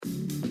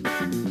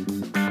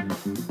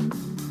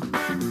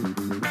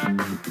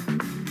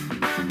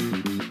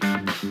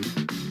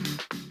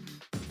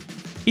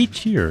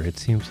Each year, it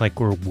seems like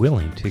we're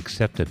willing to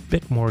accept a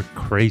bit more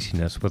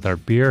craziness with our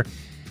beer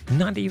and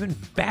not even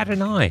bat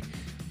an eye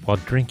while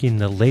drinking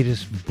the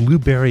latest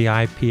blueberry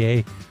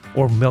IPA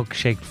or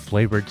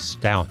milkshake-flavored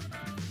stout.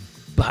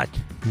 But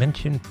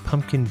mention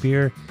pumpkin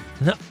beer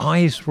and the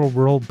eyes will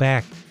roll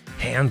back,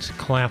 hands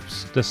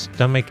clasp the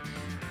stomach,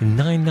 and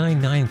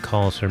 999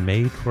 calls are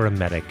made for a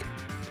medic.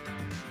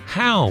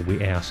 How,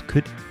 we ask,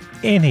 could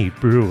any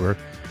brewer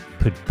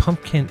put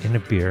pumpkin in a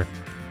beer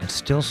and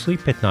still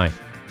sleep at night?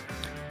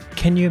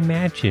 Can you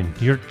imagine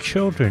your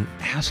children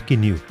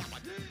asking you,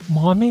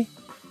 "Mommy,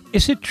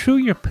 is it true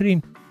you're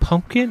putting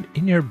pumpkin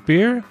in your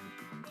beer?"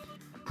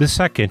 The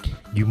second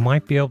you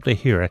might be able to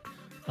hear it,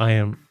 I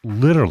am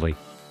literally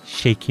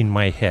shaking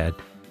my head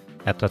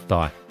at the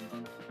thought.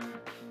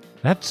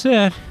 That's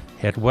it.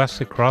 Head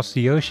west across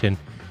the ocean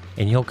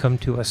and you'll come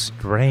to a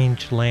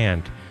strange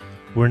land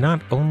where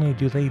not only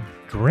do they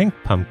drink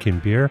pumpkin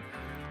beer,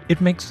 it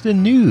makes the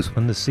news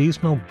when the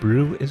seasonal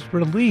brew is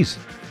released,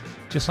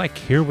 just like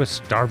here with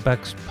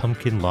Starbucks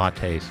pumpkin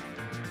lattes.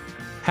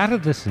 How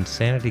did this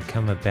insanity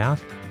come about,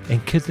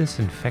 and could this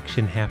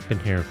infection happen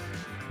here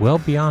well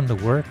beyond the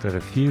work that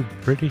a few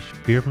British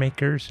beer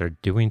makers are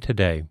doing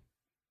today?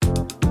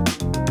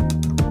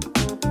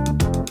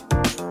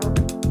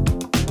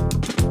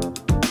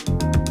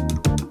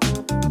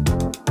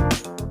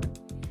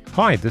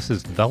 Hi, this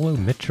is Velo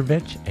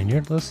Mitrovic, and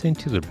you're listening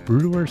to the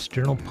Brewers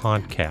Journal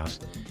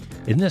podcast.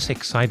 In this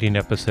exciting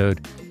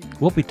episode,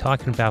 we'll be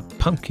talking about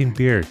pumpkin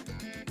beer.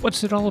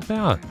 What's it all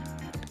about?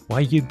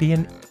 Why you'd be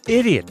an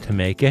idiot to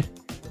make it?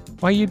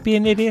 Why you'd be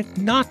an idiot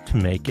not to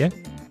make it?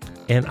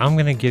 And I'm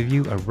going to give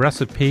you a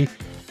recipe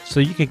so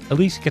you can at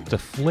least get the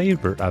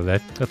flavor of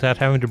it without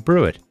having to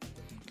brew it.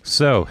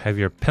 So, have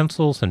your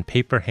pencils and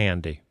paper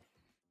handy.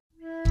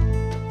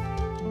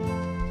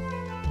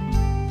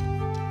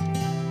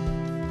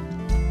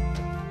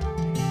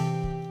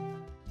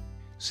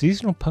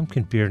 Seasonal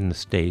pumpkin beer in the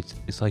States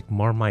is like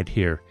Marmite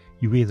here.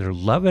 You either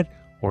love it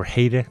or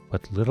hate it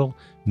with little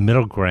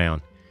middle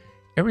ground.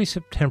 Every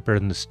September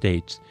in the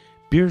States,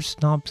 beer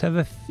snobs have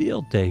a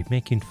field day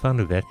making fun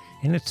of it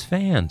and its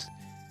fans.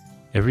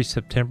 Every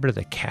September,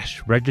 the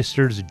cash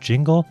registers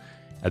jingle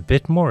a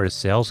bit more as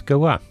sales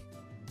go up.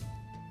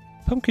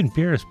 Pumpkin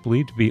beer is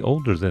believed to be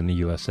older than the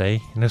USA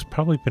and has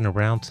probably been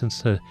around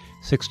since the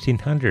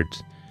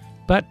 1600s.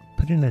 But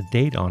putting a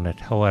date on it,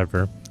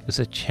 however, is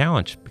a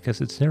challenge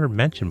because it's never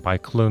mentioned by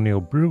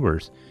colonial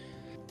brewers.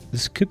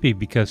 This could be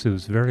because it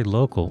was very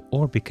local,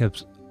 or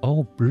because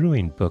all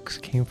brewing books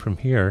came from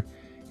here,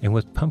 and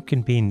with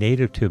pumpkin being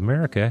native to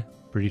America,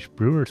 British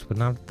brewers would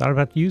not have thought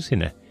about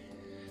using it.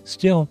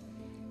 Still,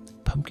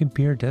 pumpkin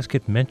beer does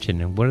get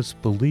mentioned in what is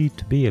believed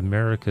to be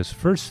America's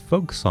first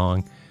folk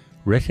song,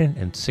 written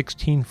in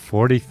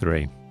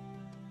 1643.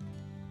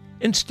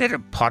 Instead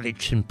of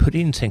pottage and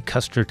puddings and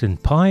custard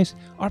and pies,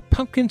 our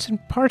pumpkins and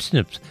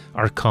parsnips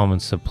are common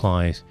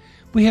supplies.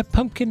 We have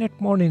pumpkin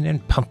at morning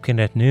and pumpkin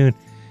at noon.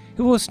 If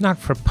it was not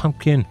for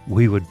pumpkin,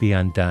 we would be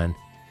undone.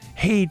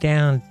 Hay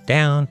down,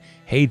 down,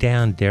 hay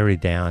down, dairy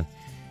down.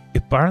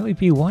 If barley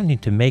be wanting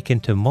to make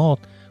into malt,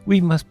 we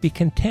must be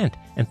content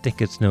and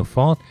think it's no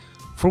fault,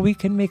 for we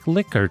can make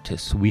liquor to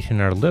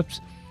sweeten our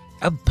lips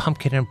of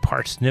pumpkin and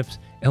parsnips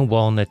and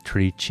walnut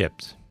tree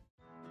chips.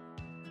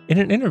 In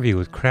an interview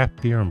with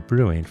Craft Beer and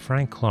Brewing,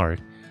 Frank Clark,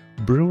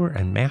 brewer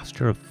and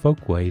master of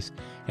folkways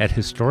at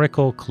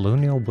historical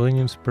colonial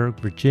Williamsburg,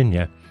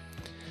 Virginia,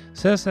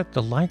 says that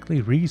the likely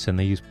reason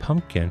they used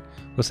pumpkin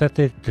was that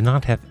they did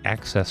not have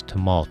access to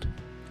malt.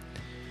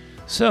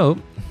 So,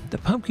 the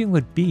pumpkin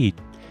would be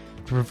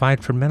to provide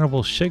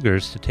fermentable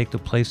sugars to take the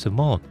place of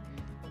malt.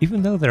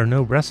 Even though there are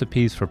no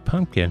recipes for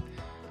pumpkin,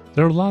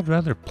 there are a lot of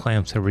other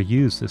plants that were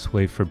used this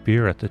way for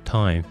beer at the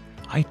time.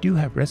 I do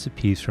have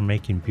recipes for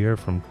making beer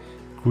from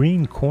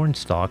green corn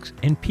stalks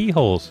and pea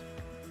holes.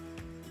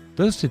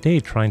 Those today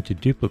trying to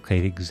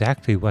duplicate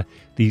exactly what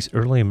these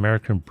early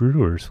American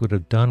brewers would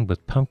have done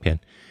with pumpkin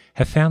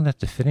have found that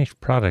the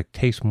finished product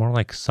tastes more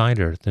like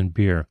cider than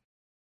beer.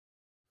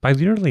 By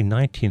the early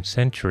 19th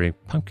century,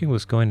 pumpkin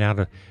was going out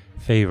of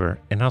favor,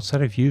 and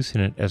outside of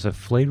using it as a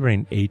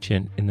flavoring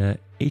agent in the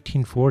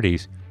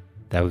 1840s,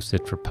 that was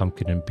it for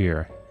pumpkin and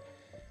beer.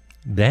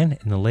 Then,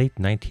 in the late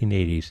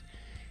 1980s,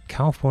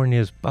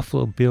 California's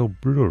Buffalo Bill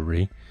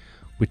Brewery,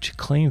 which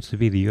claims to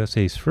be the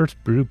USA's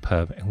first brew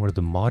pub and where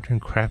the modern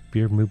craft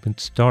beer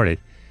movement started,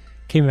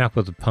 came out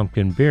with a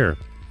pumpkin beer.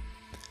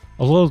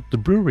 Although the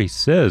brewery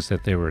says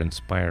that they were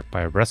inspired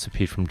by a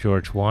recipe from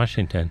George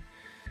Washington,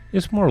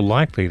 it's more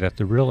likely that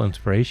the real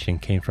inspiration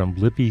came from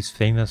Libby's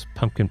famous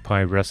pumpkin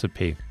pie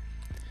recipe.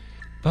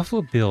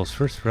 Buffalo Bill's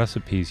first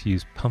recipes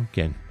used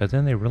pumpkin, but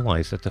then they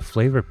realized that the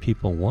flavor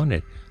people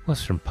wanted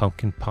was from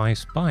pumpkin pie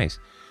spice,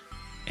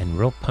 and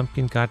real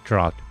pumpkin got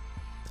dropped.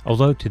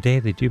 Although today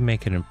they do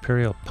make an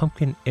imperial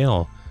pumpkin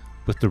ale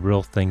with the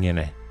real thing in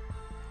it.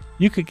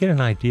 You could get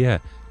an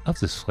idea of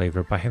this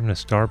flavor by having a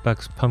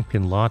Starbucks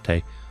pumpkin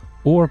latte,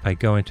 or by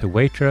going to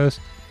Waitrose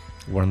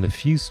one of the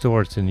few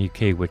stores in the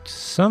UK which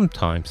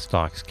sometimes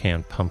stocks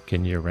canned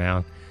pumpkin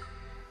year-round,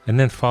 and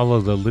then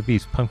follow the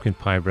Libby's pumpkin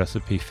pie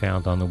recipe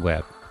found on the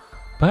web.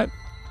 But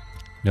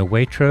no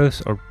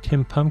Waitrose or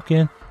Tim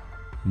Pumpkin?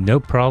 No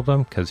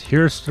problem, because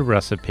here's the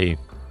recipe.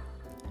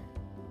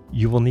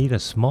 You will need a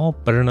small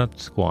butternut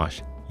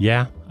squash.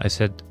 Yeah, I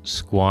said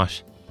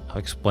squash. I'll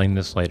explain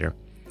this later.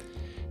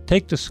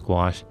 Take the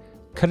squash,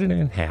 cut it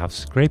in half,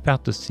 scrape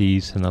out the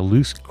seeds and the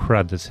loose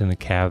crud that's in the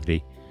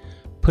cavity.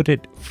 Put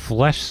it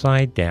flesh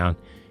side down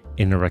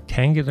in a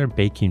rectangular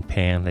baking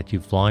pan that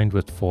you've lined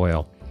with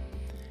foil.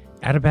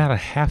 Add about a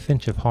 ½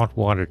 inch of hot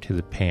water to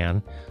the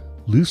pan,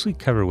 loosely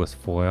cover with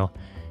foil,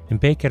 and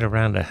bake at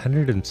around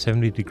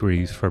 170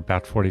 degrees for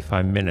about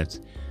 45 minutes.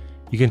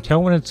 You can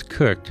tell when it's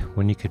cooked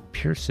when you could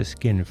pierce the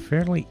skin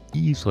fairly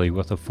easily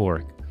with a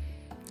fork.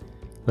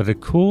 Let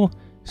it cool,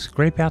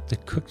 scrape out the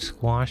cooked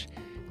squash,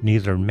 and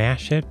either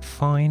mash it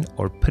fine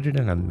or put it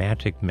in a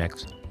magic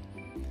mix.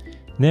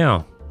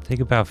 Now, take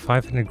about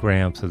 500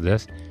 grams of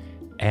this,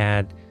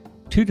 add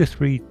 2 to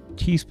 3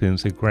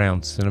 teaspoons of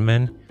ground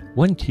cinnamon,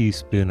 1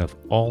 teaspoon of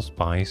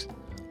allspice,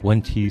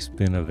 1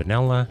 teaspoon of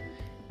vanilla,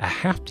 a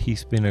 ½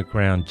 teaspoon of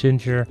ground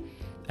ginger,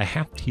 a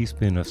 ½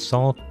 teaspoon of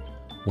salt,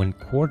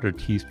 1/4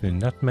 teaspoon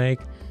nutmeg,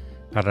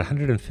 about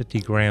 150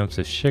 grams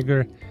of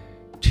sugar,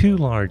 2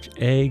 large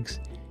eggs,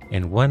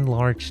 and 1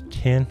 large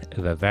tin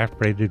of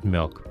evaporated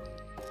milk.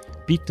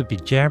 Beat the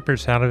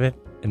bejabbers out of it,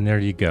 and there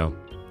you go.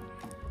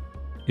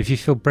 If you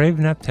feel brave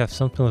enough to have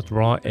something with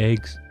raw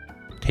eggs,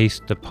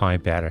 taste the pie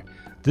batter.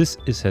 This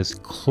is as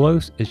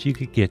close as you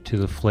could get to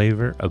the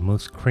flavor of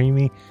most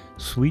creamy,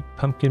 sweet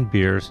pumpkin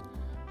beers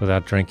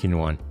without drinking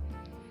one.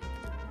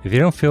 If you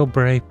don't feel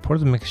brave, pour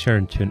the mixture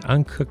into an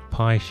uncooked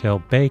pie shell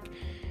bake,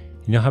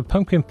 and you'll have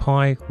pumpkin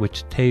pie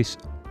which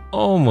tastes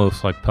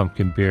almost like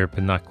pumpkin beer,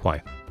 but not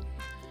quite.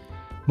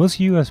 Most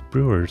U.S.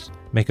 brewers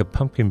make a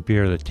pumpkin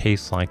beer that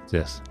tastes like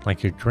this,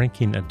 like you're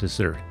drinking a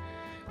dessert.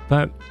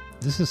 But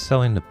this is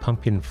selling the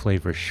pumpkin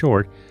flavor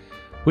short,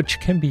 which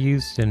can be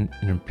used in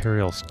an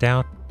imperial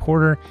stout,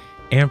 porter,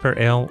 amber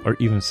ale, or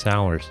even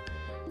sours.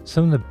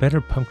 Some of the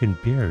better pumpkin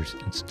beers,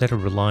 instead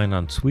of relying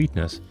on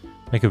sweetness,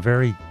 make a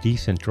very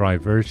decent dry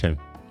version.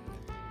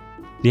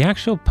 The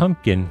actual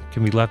pumpkin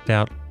can be left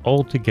out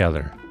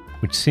altogether,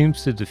 which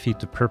seems to defeat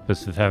the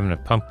purpose of having a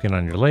pumpkin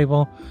on your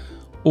label,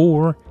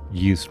 or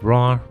use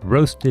raw,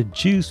 roasted,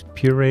 juiced,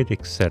 pureed,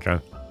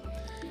 etc.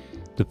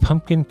 The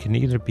pumpkin can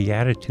either be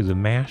added to the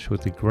mash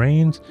with the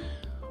grains,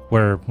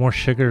 where more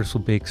sugars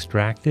will be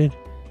extracted,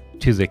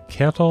 to the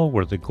kettle,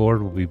 where the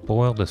gourd will be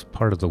boiled as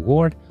part of the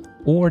wort,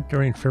 or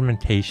during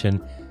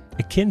fermentation,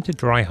 akin to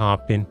dry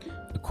hopping,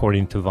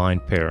 according to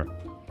VinePair.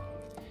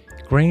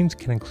 Grains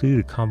can include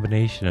a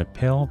combination of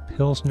pale,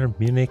 Pilsner,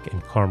 Munich,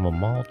 and caramel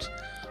malts.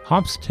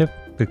 Hops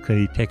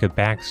typically take a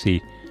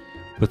backseat,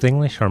 with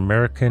English or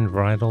American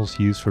varietals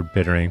used for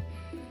bittering.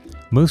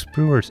 Most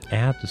brewers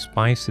add the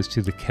spices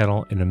to the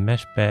kettle in a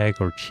mesh bag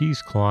or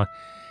cheesecloth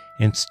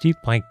and steep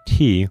like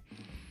tea.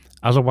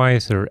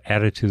 Otherwise, they're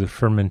added to the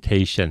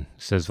fermentation,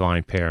 says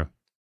VinePair.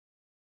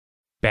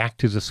 Back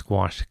to the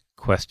squash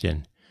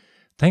question.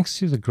 Thanks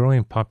to the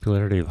growing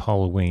popularity of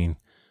Halloween,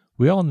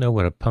 we all know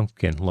what a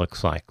pumpkin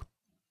looks like.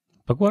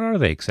 But what are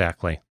they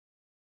exactly?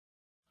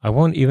 I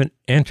won't even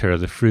enter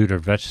the fruit or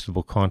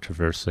vegetable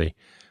controversy,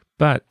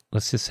 but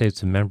let's just say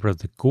it's a member of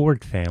the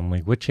gourd family,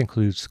 which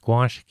includes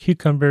squash,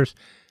 cucumbers,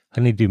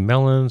 honeydew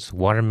melons,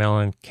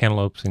 watermelon,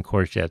 cantaloupes, and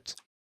courgettes.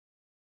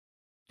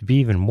 To be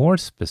even more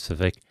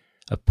specific,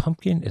 a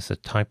pumpkin is a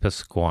type of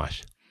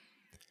squash.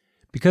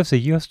 Because the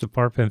U.S.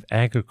 Department of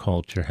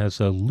Agriculture has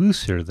a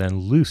looser than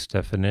loose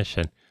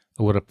definition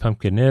of what a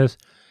pumpkin is,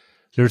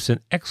 there's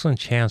an excellent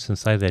chance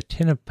inside that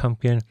tin of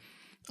pumpkin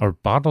or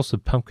bottles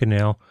of pumpkin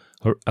ale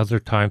or other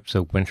types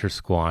of winter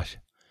squash.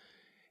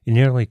 In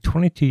nearly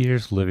 22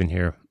 years living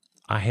here,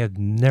 I have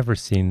never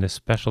seen this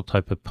special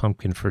type of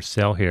pumpkin for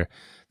sale here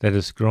that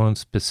is grown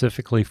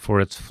specifically for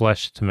its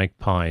flesh to make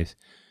pies.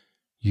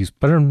 Use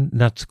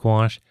butternut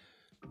squash,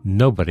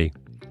 nobody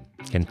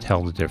can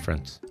tell the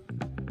difference.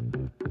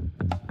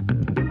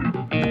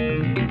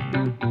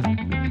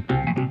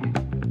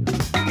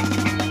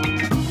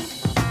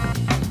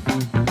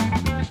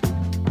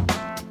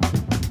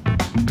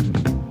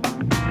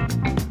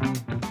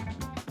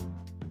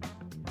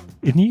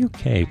 In the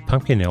UK,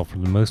 pumpkin ale for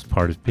the most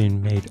part is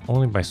being made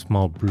only by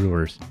small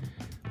brewers.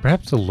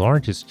 Perhaps the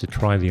largest to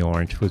try the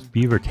orange was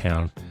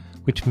Beavertown,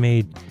 which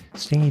made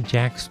Stingy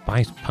Jack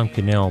Spiced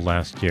Pumpkin Ale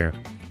last year.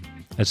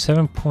 At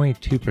 7.2%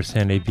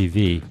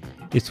 ABV,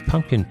 it's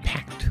pumpkin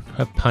packed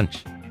a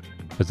punch.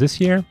 But this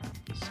year,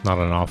 it's not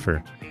on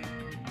offer.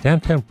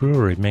 Downtown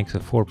Brewery makes a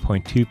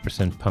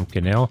 4.2%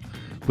 pumpkin ale,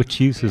 which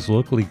uses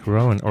locally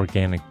grown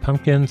organic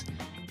pumpkins.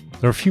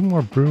 There are a few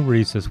more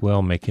breweries as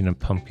well making a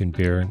pumpkin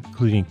beer,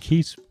 including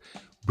Keith's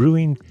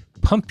Brewing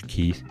Pumped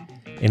Keith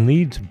and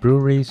Leeds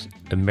Brewery's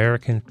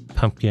American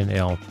Pumpkin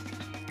Ale.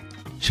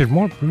 Should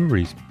more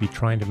breweries be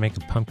trying to make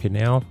a pumpkin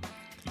ale?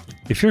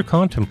 If you're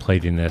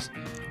contemplating this,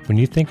 when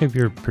you think of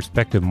your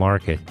prospective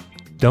market,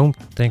 don't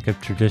think of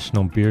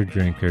traditional beer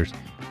drinkers,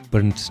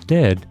 but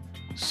instead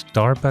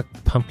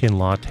Starbucks Pumpkin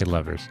Latte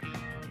lovers.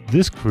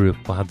 This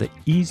group will have the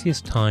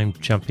easiest time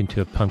jumping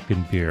to a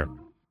pumpkin beer.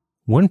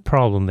 One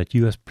problem that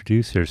U.S.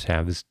 producers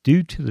have is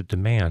due to the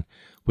demand,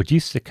 which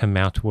used to come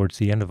out towards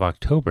the end of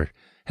October,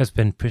 has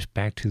been pushed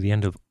back to the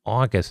end of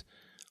August,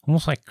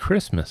 almost like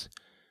Christmas.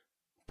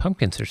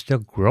 Pumpkins are still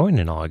growing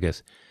in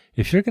August.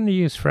 If you're going to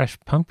use fresh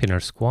pumpkin or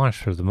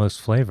squash for the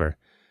most flavor,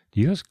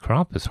 the U.S.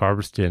 crop is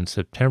harvested in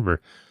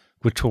September,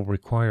 which will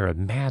require a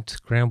mad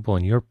scramble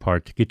on your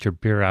part to get your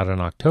beer out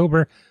in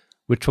October,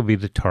 which will be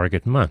the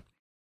target month.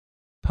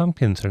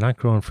 Pumpkins are not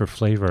grown for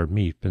flavor or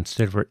meat, but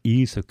instead for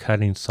ease of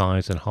cutting,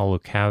 size, and hollow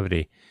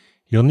cavity.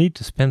 You'll need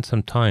to spend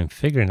some time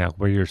figuring out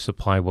where your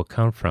supply will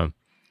come from.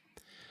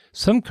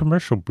 Some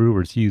commercial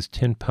brewers use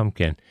tinned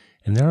pumpkin,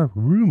 and there are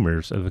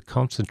rumors of a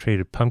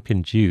concentrated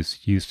pumpkin juice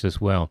used as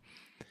well.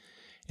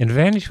 An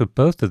advantage with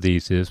both of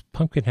these is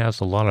pumpkin has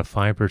a lot of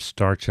fiber,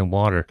 starch, and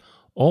water,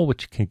 all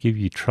which can give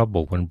you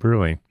trouble when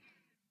brewing.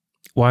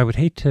 While I would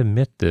hate to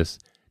admit this,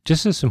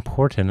 just as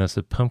important as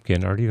the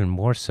pumpkin, or even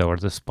more so, are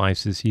the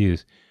spices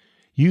used.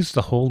 Use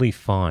the whole leaf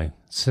 5,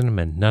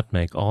 cinnamon,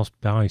 nutmeg,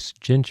 allspice,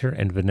 ginger,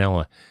 and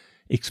vanilla.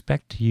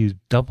 Expect to use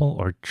double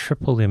or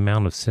triple the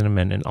amount of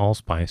cinnamon and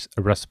allspice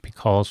a recipe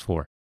calls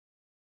for.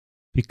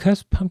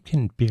 Because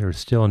pumpkin beer is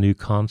still a new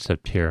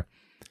concept here,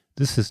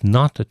 this is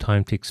not the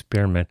time to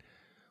experiment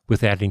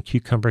with adding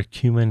cucumber,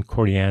 cumin,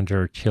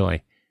 coriander, or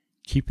chili.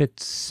 Keep it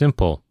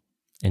simple,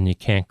 and you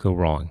can't go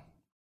wrong.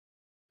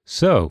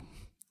 So,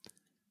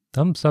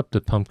 thumbs up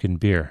to pumpkin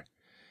beer.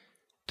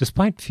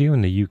 Despite few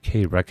in the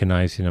UK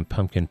recognizing a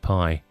pumpkin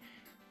pie,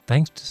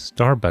 thanks to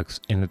Starbucks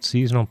and its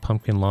seasonal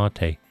pumpkin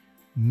latte,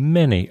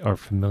 many are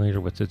familiar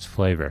with its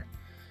flavor.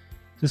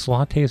 This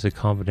latte is a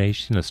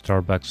combination of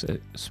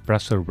Starbucks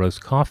espresso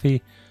roast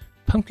coffee,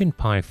 pumpkin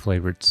pie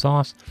flavored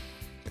sauce,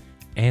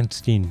 and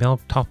steamed milk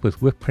topped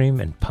with whipped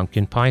cream and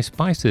pumpkin pie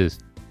spices.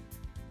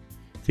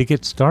 To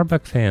get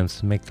Starbucks fans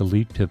to make the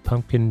leap to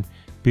pumpkin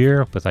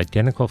beer with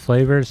identical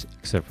flavors,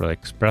 except for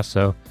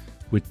espresso,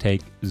 would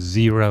take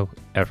zero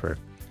effort.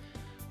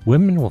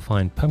 Women will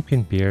find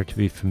pumpkin beer to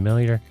be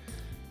familiar,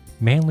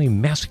 manly,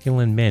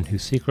 masculine men who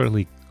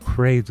secretly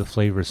crave the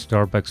flavor of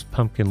Starbucks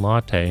pumpkin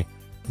latte,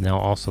 now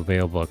also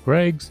available at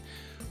Greg's,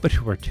 but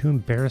who are too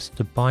embarrassed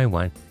to buy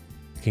one,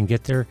 can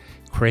get their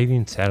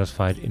craving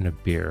satisfied in a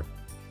beer.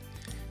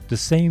 The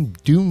same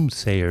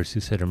doomsayers who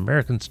said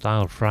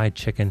American-style fried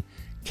chicken,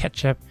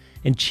 ketchup,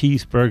 and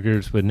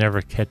cheeseburgers would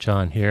never catch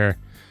on here,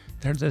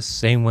 they're the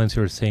same ones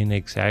who are saying the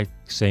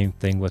exact same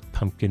thing with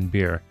pumpkin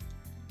beer.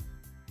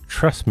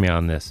 Trust me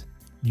on this,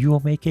 you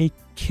will make a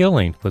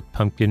killing with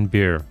pumpkin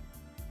beer.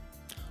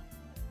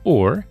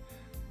 Or,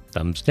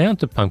 thumbs down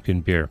to pumpkin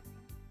beer.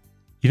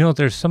 You know,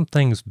 there's some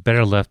things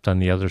better left on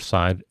the other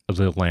side of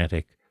the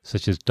Atlantic,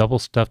 such as double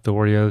stuffed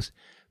Oreos,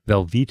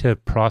 Velveeta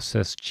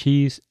processed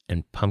cheese,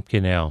 and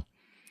pumpkin ale.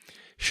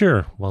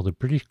 Sure, while the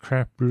British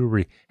craft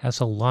brewery has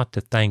a lot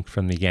to thank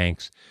from the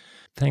Yanks,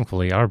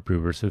 thankfully our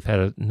brewers have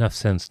had enough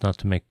sense not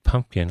to make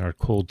pumpkin or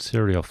cold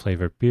cereal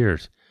flavored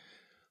beers.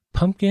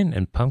 Pumpkin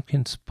and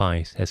pumpkin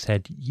spice has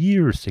had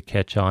years to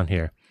catch on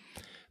here,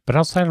 but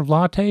outside of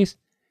lattes,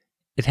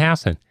 it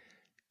hasn't.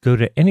 Go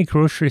to any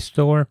grocery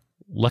store,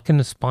 look in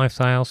the spice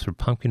aisles for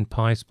pumpkin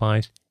pie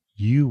spice,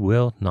 you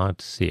will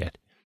not see it.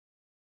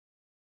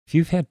 If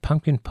you've had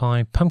pumpkin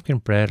pie, pumpkin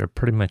bread, or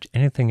pretty much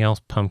anything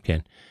else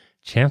pumpkin,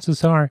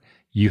 chances are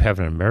you have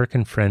an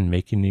American friend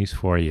making these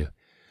for you.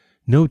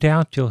 No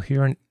doubt you'll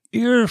hear an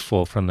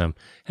earful from them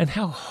and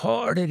how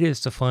hard it is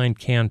to find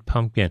canned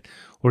pumpkin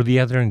or the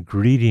other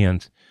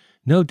ingredients.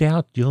 No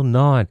doubt you'll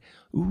nod,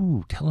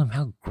 ooh, tell them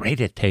how great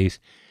it tastes,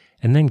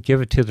 and then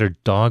give it to their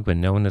dog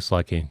when no one is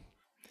looking.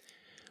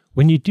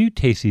 When you do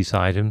taste these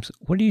items,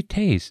 what do you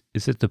taste?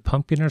 Is it the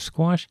pumpkin or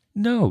squash?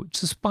 No,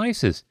 it's the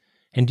spices.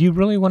 And do you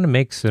really want to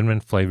make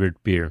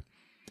cinnamon-flavored beer?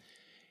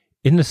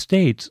 In the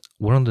States,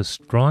 one of the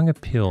strong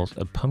appeals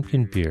of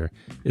pumpkin beer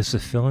is the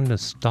feeling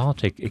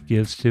nostalgic it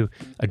gives to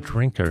a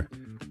drinker,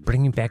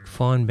 bringing back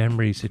fond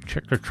memories of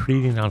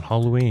trick-or-treating on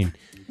Halloween,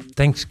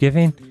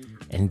 Thanksgiving,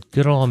 and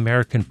good old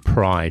American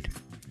pride.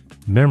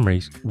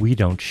 Memories we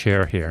don't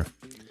share here.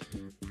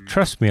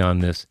 Trust me on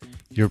this,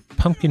 your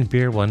pumpkin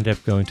beer will end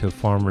up going to a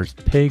farmer's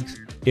pigs.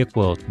 It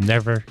will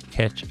never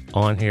catch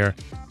on here.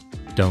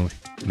 Don't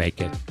make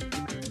it.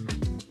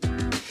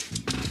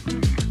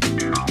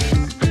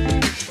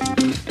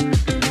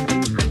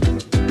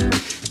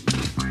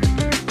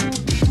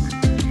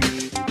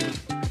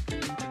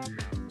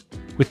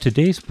 With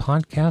today's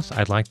podcast,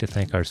 I'd like to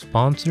thank our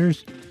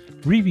sponsors,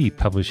 Review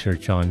publisher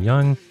John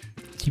Young,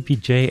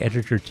 TPJ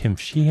editor Tim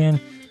Sheehan,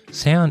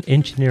 sound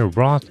engineer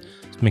Ross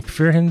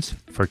McPherson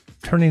for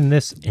turning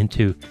this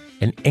into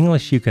an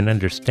English you can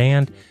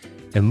understand,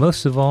 and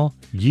most of all,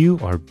 you,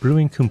 our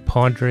brewing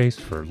compadres,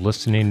 for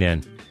listening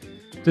in.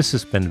 This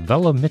has been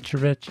Vela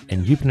Mitrovic,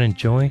 and you've been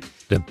enjoying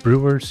the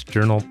Brewers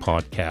Journal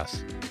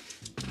podcast.